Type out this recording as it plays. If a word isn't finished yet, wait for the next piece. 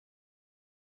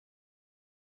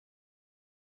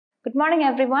Good morning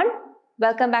everyone.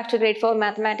 Welcome back to grade 4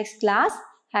 mathematics class.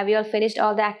 Have you all finished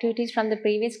all the activities from the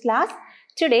previous class?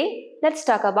 Today, let's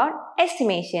talk about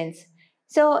estimations.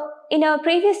 So, in our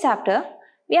previous chapter,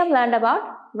 we have learned about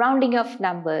rounding of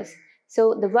numbers.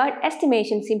 So, the word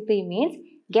estimation simply means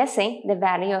guessing the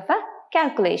value of a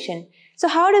calculation. So,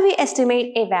 how do we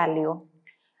estimate a value?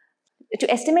 To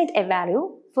estimate a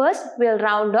value, first we'll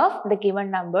round off the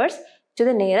given numbers to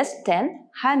the nearest 10,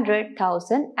 100,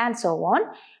 1000 and so on,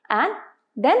 and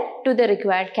then to the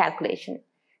required calculation.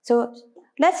 So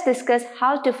let's discuss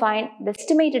how to find the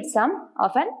estimated sum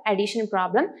of an addition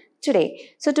problem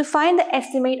today. So to find the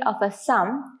estimate of a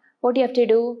sum, what you have to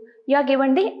do, you are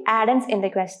given the addends in the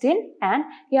question and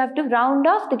you have to round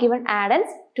off the given addends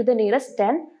to the nearest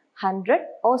 10, 100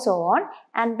 or so on,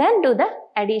 and then do the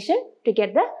addition to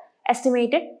get the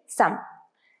estimated sum.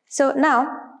 So now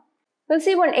we'll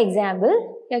see one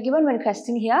example. You are given one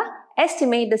question here.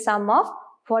 Estimate the sum of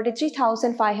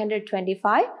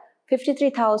 43,525,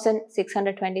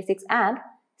 53,626 and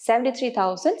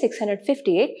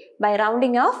 73,658 by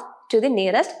rounding off to the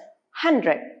nearest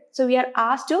 100. So we are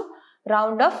asked to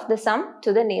round off the sum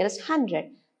to the nearest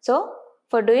 100. So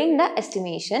for doing the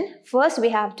estimation, first we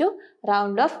have to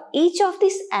round off each of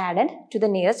these addend to the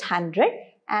nearest 100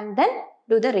 and then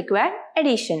do the required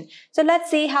addition. So let's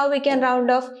see how we can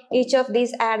round off each of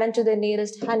these addend to the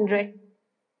nearest 100.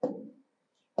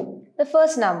 The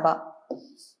first number,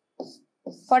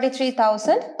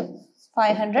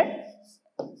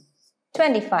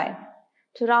 43,525.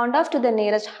 To round off to the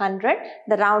nearest 100,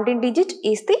 the rounding digit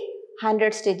is the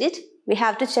hundreds digit. We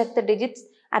have to check the digits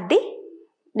at the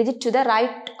digit to the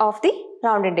right of the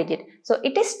rounding digit. So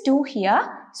it is 2 here.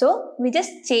 So we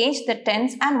just change the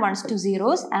tens and ones to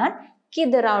zeros and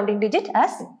keep the rounding digit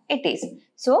as it is.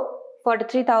 So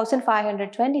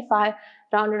 43,525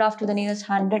 rounded off to the nearest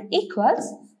 100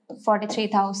 equals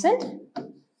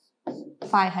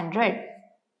 43,500.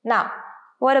 Now,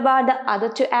 what about the other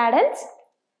two addends?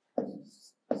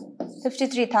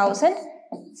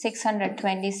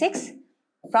 53,626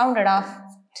 rounded off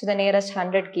to the nearest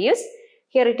 100 gives,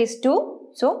 here it is 2,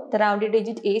 so the rounded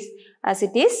digit is as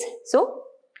it is, so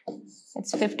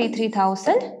it's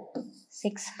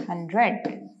 53,600.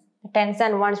 The tens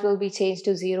and ones will be changed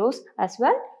to zeros as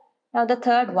well. Now the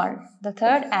third one, the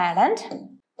third addend,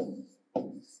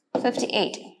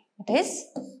 58. It is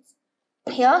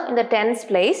here in the tens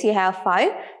place you have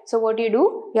 5. So what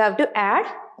do? You have to add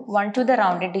 1 to the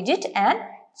rounded digit and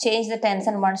change the tens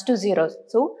and ones to zeros.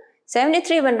 So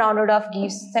 73 when rounded off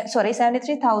gives,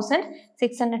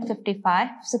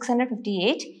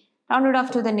 73,658 rounded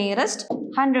off to the nearest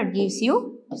 100 gives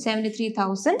you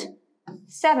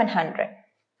 73,700.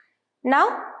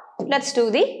 Now let's do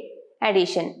the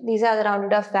addition. These are the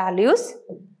rounded off values.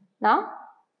 Now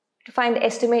to find the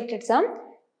estimated sum,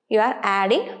 you are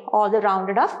adding all the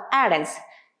rounded off addends.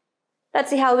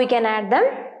 Let's see how we can add them.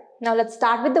 Now let's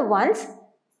start with the ones.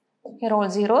 Here all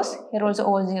zeros, here also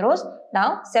all zeros.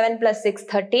 Now 7 plus 6,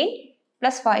 13,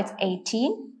 plus 5 is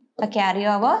 18. A carry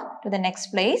over to the next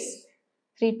place.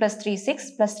 3 plus 3,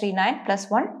 6, plus 3, 9, plus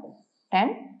 1,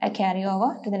 10. A carry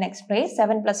over to the next place.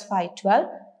 7 plus 5, 12,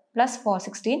 plus 4,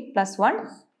 16, plus 1,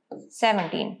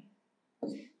 17.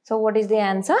 So what is the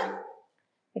answer?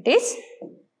 It is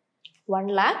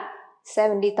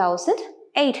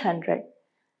 1,70,800.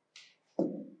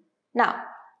 Now,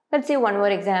 let's see one more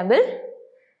example.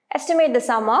 Estimate the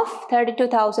sum of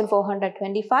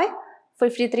 32,425,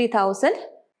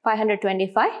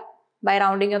 53,525 by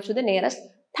rounding up to the nearest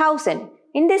 1000.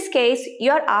 In this case,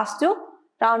 you are asked to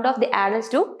round off the addends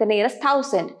to the nearest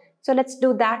 1000. So let's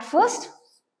do that first.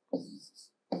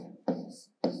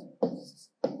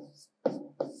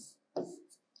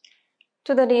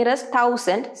 To the nearest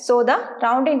 1000. So the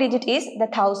rounding digit is the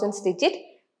thousands digit.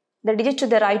 The digit to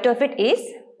the right of it is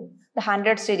the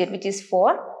hundreds digit, which is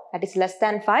 4. That is less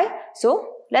than 5.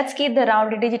 So let's keep the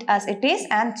rounded digit as it is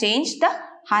and change the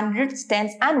hundreds,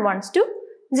 tens and ones to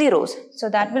zeros. So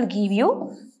that will give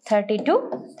you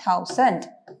 32,000.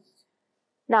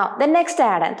 Now the next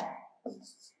addend,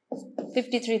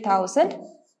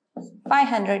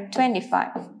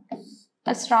 53,525.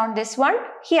 Let's round this one.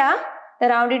 Here the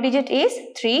rounded digit is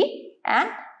 3 and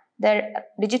the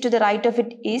digit to the right of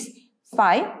it is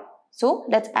 5. So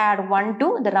let's add 1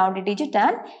 to the rounded digit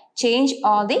and change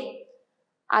all the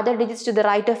other digits to the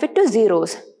right of it to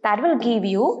zeros. That will give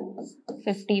you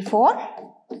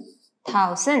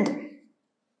 54,000.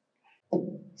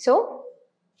 So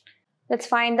let's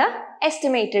find the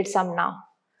estimated sum now.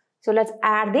 So let's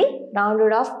add the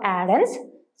rounded off addends.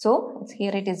 So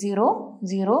here it is 0,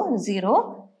 0,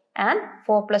 0 and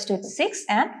 4 plus 2 is 6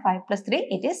 and 5 plus 3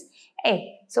 it is 8.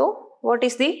 So what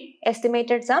is the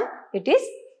estimated sum? It is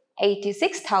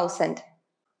 86,000.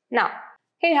 Now,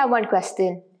 here you have one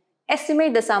question.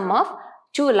 Estimate the sum of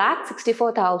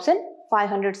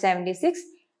 2,64,576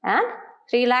 and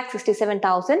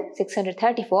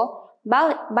 3,67,634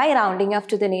 by rounding up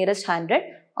to the nearest 100.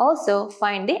 Also,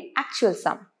 find the actual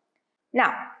sum.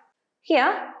 Now,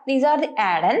 here these are the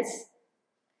add-ons,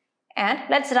 and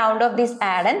let's round off these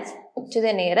add-ons to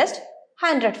the nearest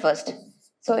 100 first.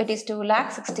 So, it is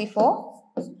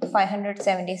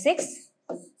 2,64,576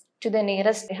 to the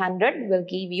nearest 100 will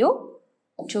give you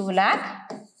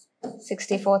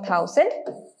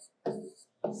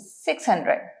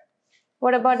 2,64,600.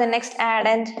 What about the next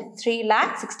add-on?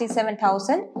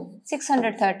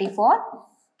 3,67,634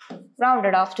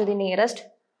 rounded off to the nearest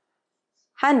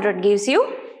 100 gives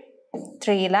you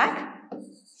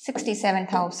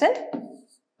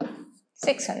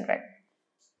 3,67,600.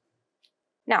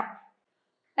 Now,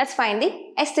 let's find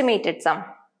the estimated sum.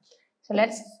 So,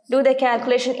 let's do the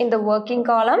calculation in the working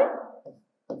column,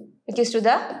 which is the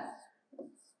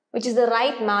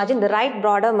right margin, the right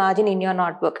border margin in your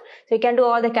notebook. So, you can do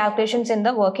all the calculations in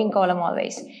the working column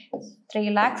always.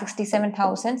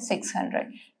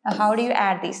 3,67,600. Now, how do you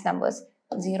add these numbers?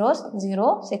 Zeros,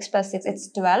 0, 6 plus 6,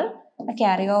 it's 12. A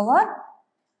carryover.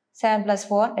 7 plus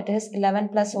 4, it is 11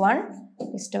 plus 1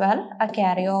 is 12. A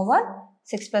carryover.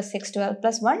 6 plus 6, 12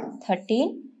 plus 1,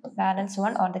 13. Balance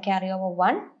 1 or the carryover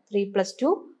 1. 3 plus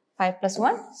 2, 5 plus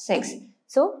 1, 6.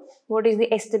 So, what is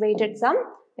the estimated sum?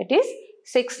 It is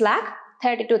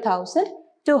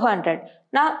 6,32,200.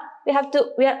 Now, we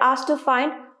are asked to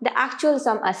find the actual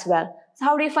sum as well. So,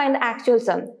 how do you find the actual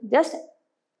sum? Just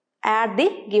add the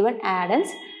given add-ons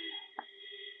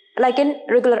like in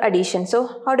regular addition.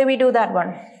 So, how do we do that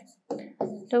one?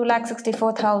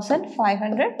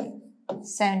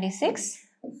 2,64,576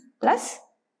 plus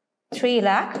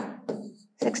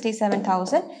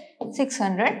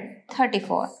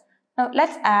 3,67,634. Now,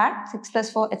 let's add 6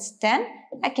 plus 4, it's 10.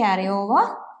 A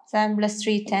carryover. 7 plus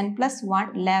 3, 10 plus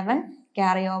 1, 11.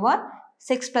 Carryover.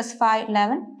 6 plus 5,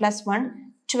 11 plus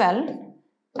 1, 12.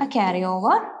 A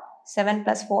carryover. 7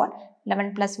 plus 4,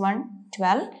 11 plus 1,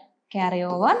 12.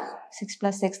 Carryover. 6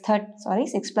 plus 6, 12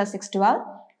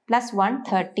 plus 1,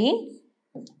 13.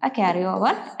 A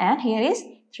carryover. And here is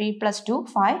 3 plus 2,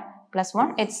 5 plus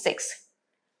 1, it's 6.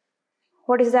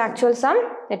 What is the actual sum?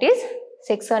 It is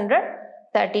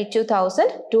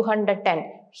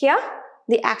 632,210. Here,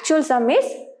 the actual sum is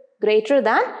greater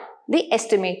than the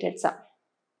estimated sum.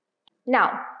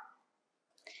 Now,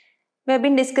 we have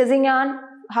been discussing on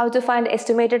how to find the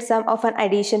estimated sum of an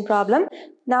addition problem.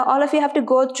 Now, all of you have to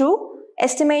go through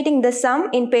estimating the sum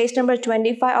in page number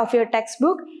 25 of your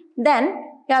textbook. Then,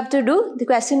 you have to do the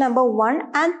question number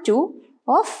 1 and 2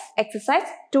 of exercise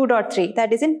 2.3.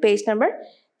 That is in page number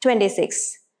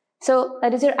 26. So,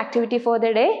 that is your activity for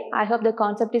the day. I hope the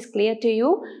concept is clear to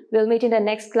you. We'll meet in the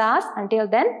next class. Until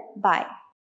then, bye.